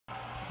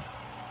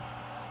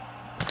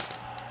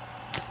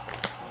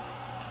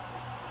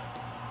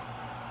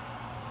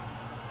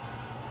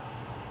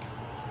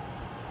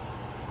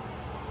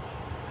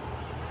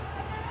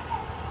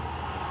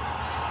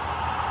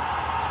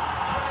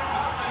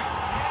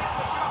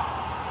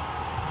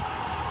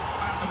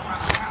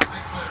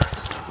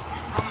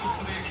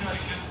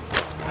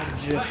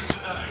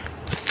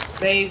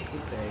save the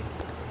day.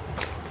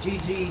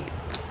 GG,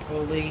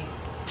 goalie.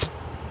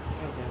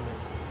 God damn it.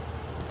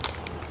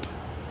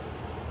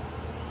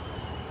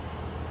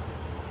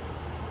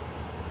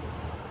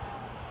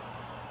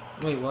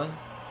 Wait, what?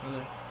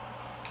 Okay.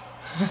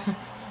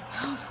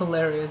 That was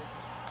hilarious.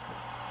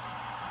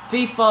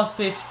 FIFA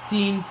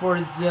 15 for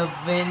the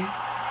win.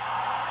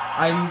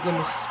 I'm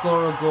gonna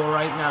score a goal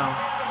right now.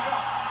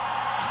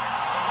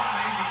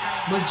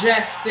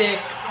 Majestic.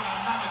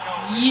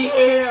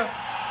 Yeah.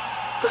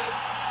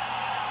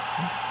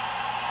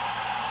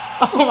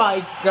 Oh my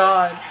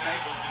god.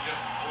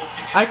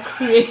 I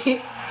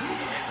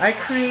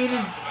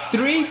created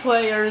 3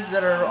 players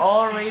that are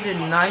all rated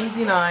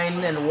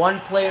 99 and 1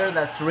 player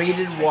that's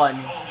rated 1.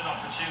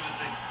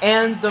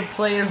 And the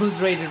player who's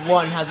rated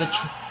 1 has a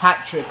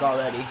hat trick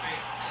already.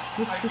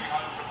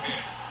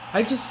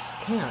 I just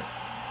can't.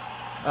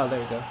 Oh,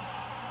 there we go.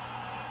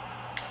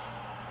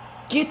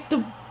 Get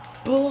the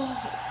ball.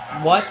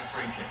 What?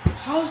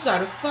 How's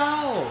that a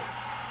foul?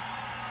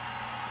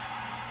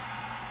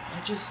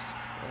 I just...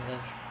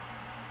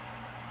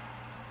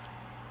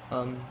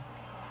 call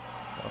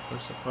for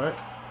support.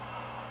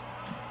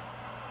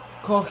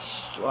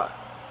 Gosh, what?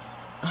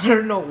 I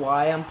don't know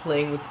why I'm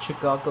playing with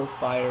Chicago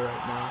Fire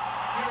right now.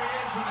 Here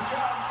he is with the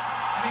chance,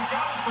 and he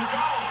goes for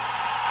goal.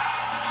 And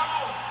it's a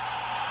goal.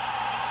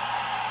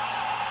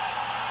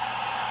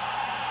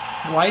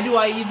 Why do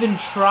I even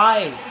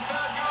try? It's his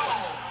third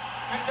goal.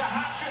 It's a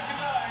hat-trick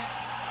today.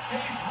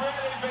 He's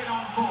really been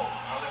on form.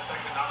 Well, let's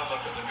take another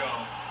look at the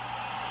goal.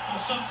 Well,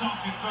 sometimes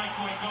with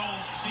breakaway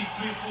goals, you see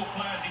 3 or 4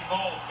 players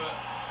involved, but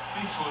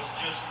this was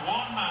just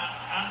one man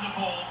and the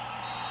ball,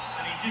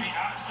 and he did it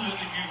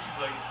absolutely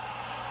beautifully.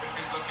 This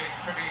is looking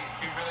pretty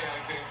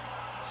humiliating.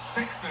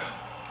 6-0.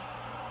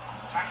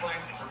 Tackling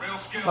is a real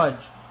skill.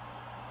 Fudge.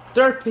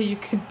 Derpy, you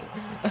can...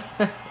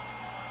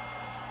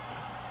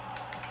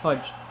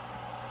 Fudge.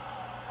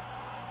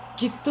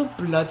 Get the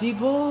bloody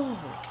ball.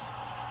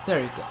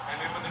 There you go.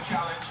 And in with the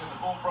challenge, and the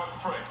ball broke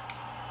free.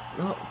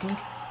 No, get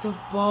the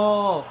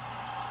ball.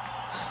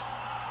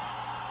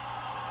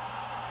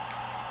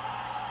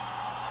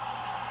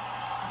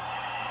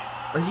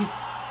 Are you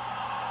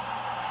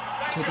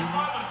kidding me?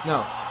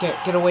 No,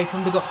 get away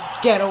from the goal.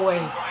 Get away.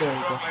 There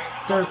we go.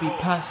 Derby,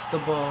 pass the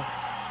ball.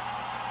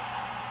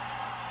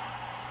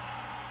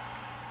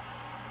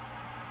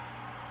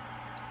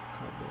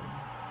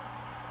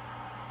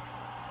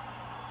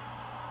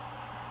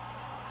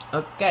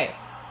 Okay.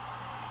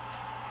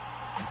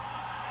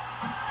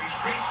 He's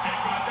reached it,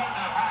 but I don't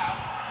know how.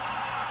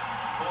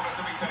 Corner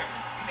to be taken.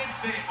 He did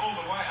see it all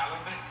the way,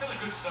 Alan, but it's still a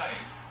good save.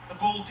 The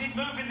ball did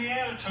move in the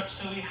air a touch,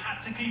 so he had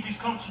to keep his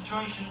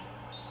concentration.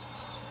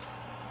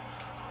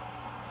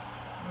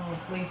 Oh,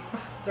 please.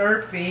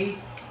 Derpy.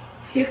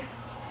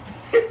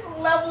 It's a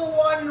level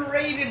 1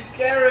 rated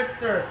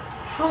character.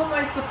 How am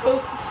I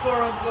supposed to score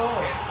a goal?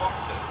 Here's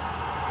Watson.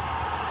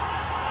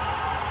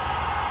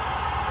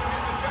 This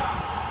is the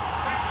chance.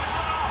 Takes the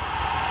shot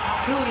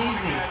off. Too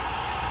easy.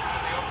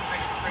 And the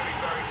opposition feeling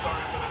very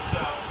sorry for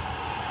themselves.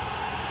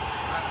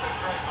 That's a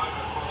great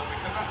moment for them,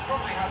 because that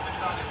probably has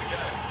decided the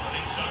game. I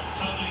think so.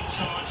 Totally in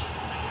charge.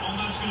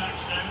 Almost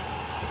relaxed now.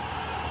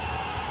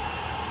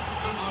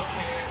 Good look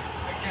here,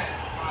 again,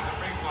 by the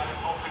replay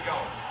of the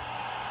goal.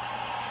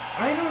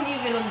 I don't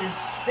even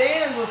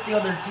understand what the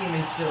other team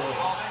is doing.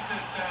 Well, this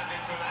has turned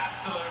into an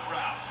absolute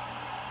rout.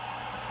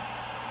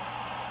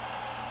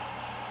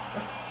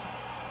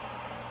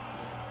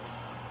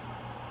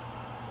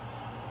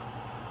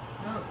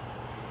 No,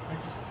 I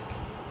just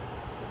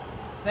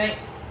think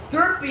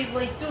Derpy's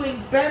like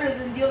doing better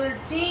than the other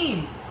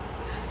team.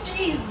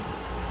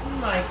 Jesus,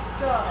 my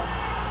God.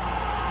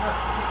 No,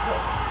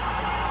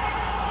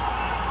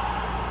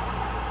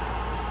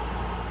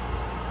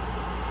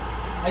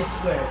 I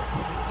swear, if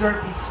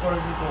Derpy scores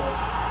a goal.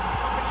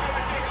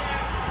 Opportunity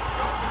here.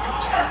 Got the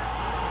goal.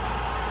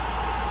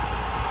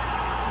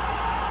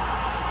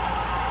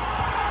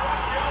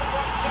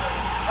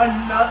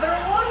 Another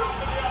one?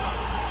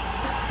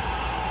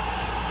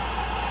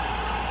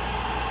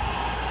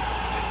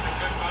 It's a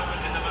good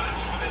moment in the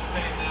match for this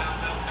team now.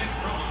 They'll think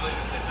probably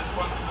that this has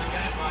won them the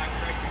game by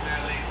increasing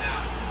their lead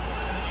now.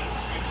 They need to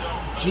switch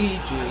on.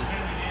 GG.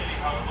 Very nearly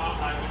home, aren't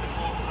they, with the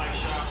 4th place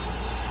shot.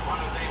 One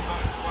of the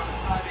most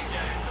one-sided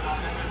games that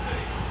I've ever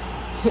seen.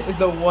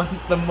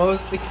 The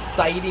most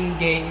exciting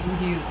game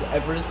he's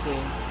ever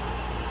seen.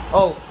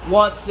 Oh,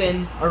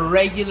 Watson, a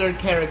regular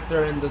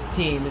character in the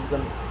team, is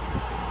gonna...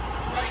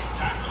 Great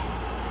tackle.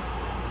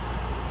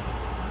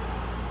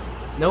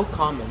 No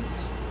comment.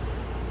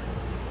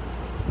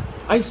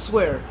 I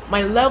swear,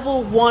 my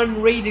level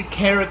 1 rated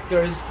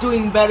character is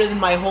doing better than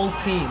my whole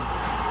team.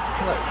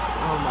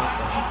 Oh my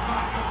god.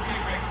 Top-class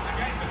goalkeeping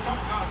against a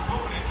top-class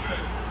forward in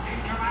truth.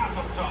 He's come out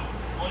on top.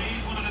 Well,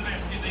 he's one of the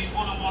best in these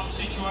one-on-one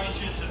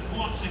situations, and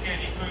once again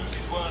he proves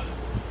his worth.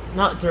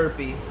 Not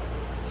Derpy.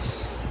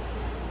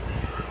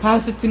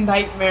 Pass it to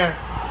Nightmare.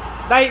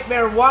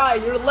 Nightmare, why?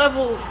 You're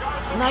level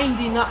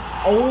 99.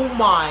 Oh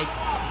my.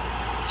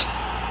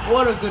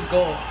 What a good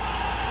goal.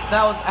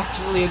 That was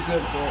actually a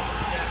good goal.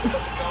 Again,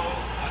 the goal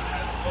that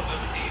has put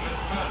them even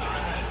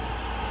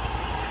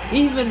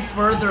Even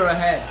further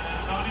ahead.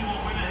 There's only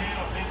one winner here,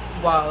 I think.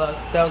 Wow,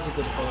 that was a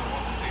good goal. I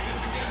want to see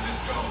this again,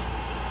 this goal.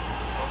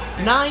 Well, this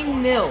is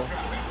 9-0.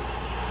 traffic.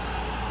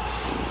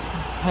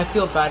 I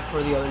feel bad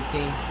for the other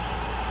team.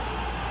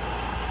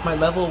 My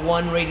level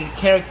 1 rated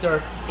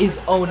character is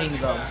owning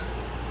them.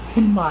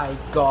 My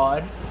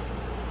god.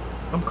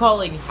 I'm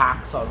calling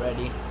hacks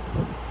already.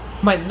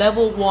 My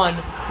level 1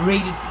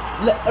 rated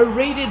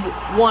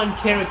 1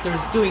 character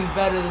is doing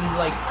better than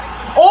like...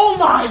 Oh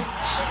my...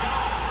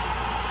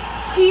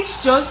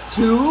 He's just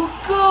too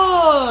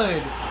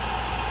good!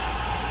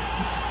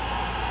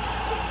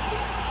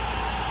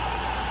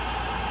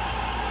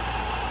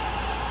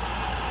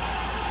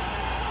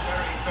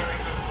 Very, very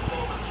good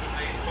performance from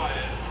these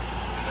players.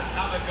 And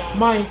another goal.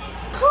 My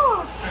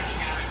god!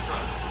 Stretching out in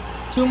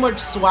front. Too much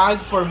swag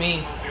for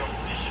me. The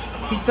opposition at the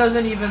He moment.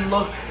 doesn't even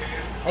look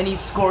and he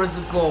scores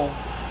a goal.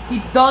 He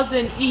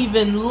doesn't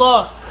even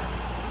look!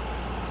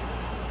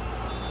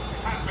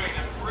 It has been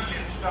a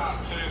brilliant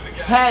start to the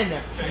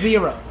game.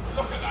 10-0.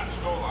 Look at that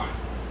scoreline.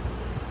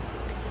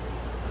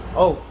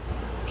 Oh,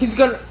 he's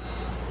gonna...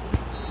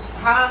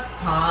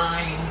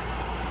 Half-time.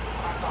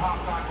 That's the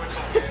half-time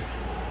whistle here.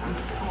 And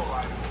the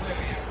scoreline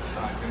clearly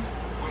emphasises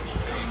which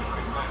team has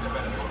been playing the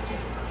better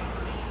football.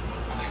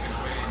 I think it's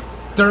been...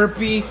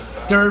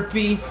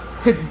 Derpy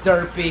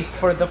Derpy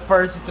for the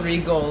first 3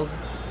 goals.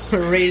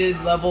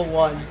 Rated level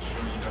 1. Well,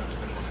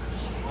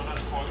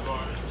 that's quite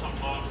right. Top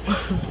marks there.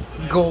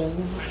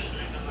 Goals.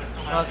 Professionalism, they've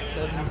come About out here,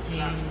 they haven't 17.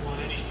 relaxed on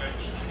any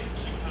stretch. They did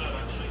superb,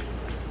 actually.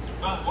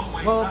 Well, one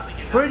way Well, back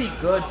again, pretty that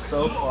good first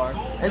so half. far. It's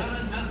all And done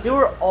and dusted. they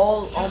were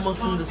all Just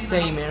almost in the can't see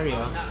same the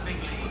area. in that big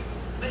lead.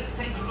 Let's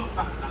take a look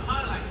back at the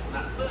highlights from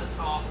that first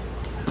half.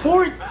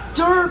 Poor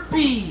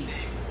Derpy!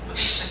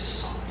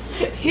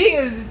 He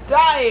is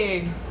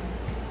dying!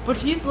 But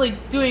he's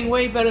like doing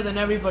way better than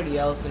everybody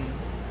else, and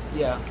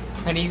yeah.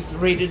 And he's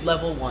rated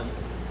level 1.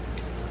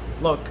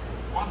 Look,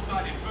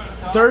 One-sided first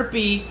half.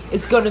 Derpy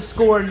is gonna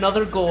score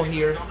another goal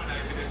here.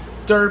 Dominated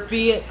it.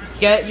 Derpy,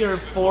 get your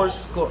 4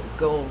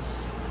 goals.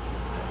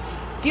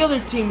 The other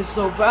team is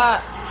so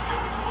bad. Still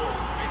with the ball,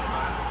 being the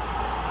man.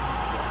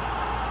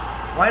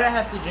 Why'd I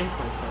have to drink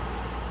myself?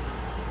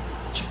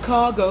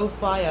 Chicago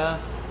Fire.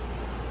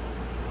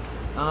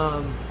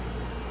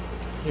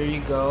 Here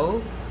you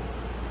go.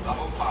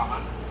 Lovell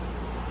Palmer.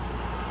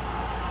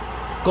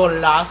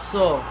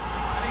 Golazo.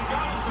 And he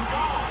goes for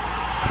goal.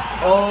 That's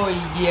another Oh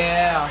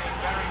yeah.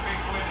 very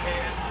big win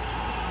here.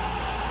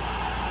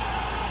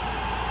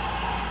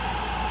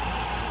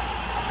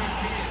 I think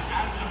he is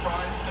as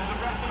surprised as the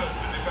rest of us,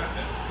 the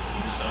defender.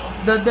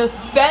 The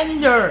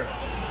defender.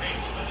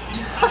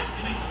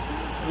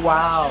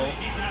 Wow.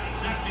 He ran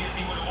exactly as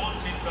he would have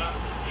wanted, but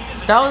he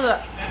just That was a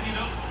ended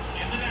up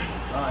in the net.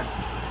 God.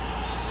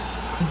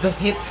 The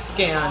hit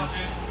scan. Margin,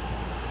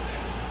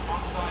 this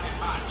one-sided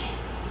match.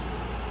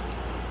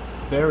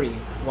 Very You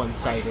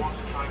one-sided. want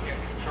to try and get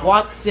control.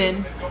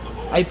 Watson, They've got the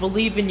ball. I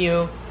believe in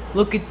you.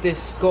 Look at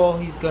this goal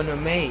he's gonna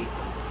make.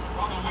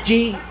 On the wing.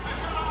 Gee. That's a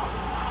shot off.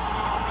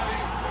 Scored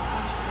already, but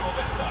can he score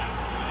this time?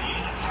 He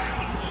is a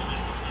talent,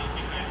 always got those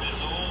defenders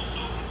all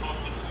sorts of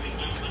problems with his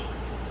movement.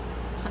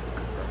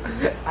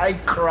 I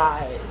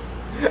cry.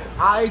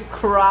 I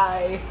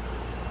cry.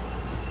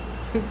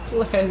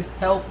 Please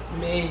help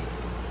me.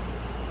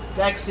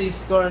 Dexy,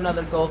 score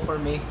another goal for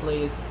me,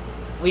 please.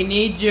 We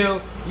need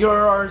you.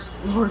 You're our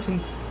Lord.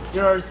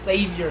 You're our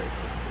savior.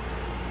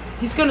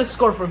 He's gonna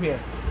score from here.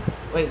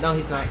 Wait, no,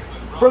 he's not.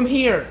 From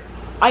here.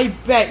 I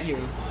bet you.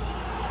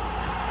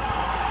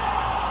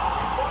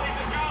 Volleys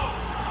a goal.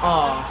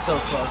 Oh, so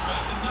close.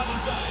 That's another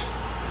save.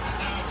 And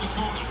now it's a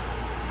corner.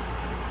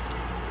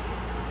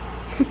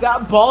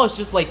 That ball is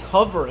just like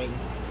hovering.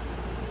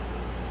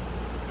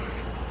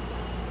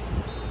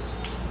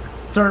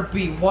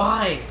 Derpy,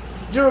 why?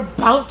 You're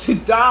about to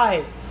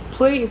die.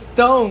 Please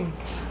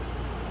don't.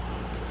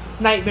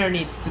 Nightmare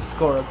needs to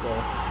score a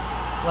goal.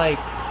 Like,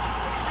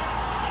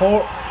 They've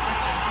put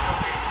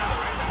the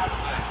accelerator,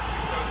 haven't they?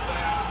 Because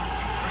they are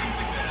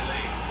increasing their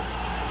lead.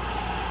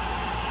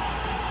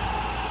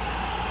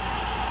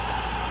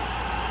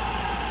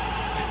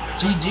 It's a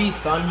GG,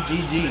 son,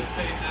 GG. this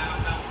team now.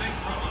 They'll think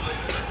probably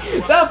that this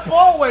is That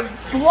ball went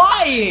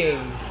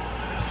flying.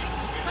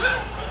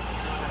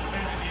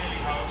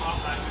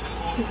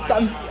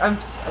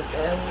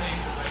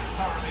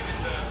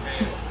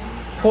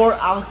 Poor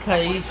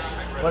Al-Kaish,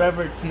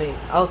 whatever its name.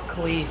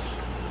 Al-Kaish.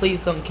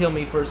 Please don't kill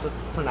me for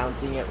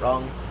pronouncing it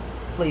wrong.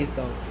 Please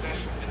don't.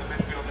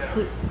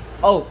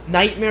 Oh,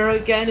 Nightmare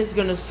again is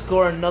gonna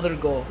score another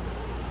goal.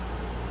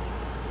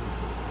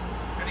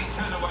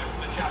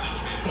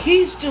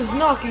 He's just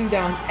knocking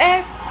down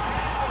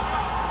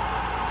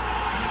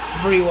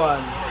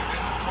everyone.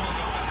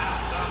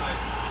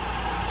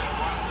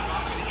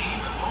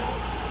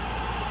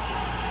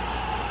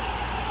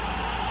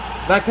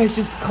 That guy's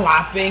just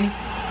clapping.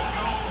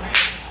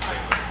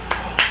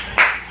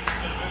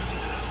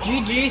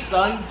 GG,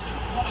 son.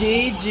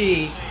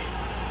 GG.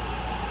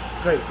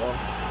 Great goal.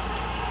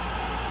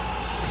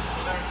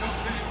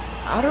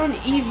 I don't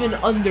even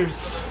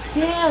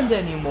understand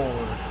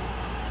anymore.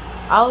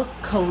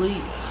 Alkali.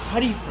 How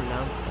do you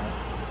pronounce that?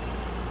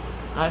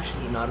 I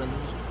actually do not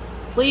understand.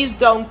 Please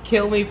don't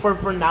kill me for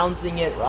pronouncing it wrong.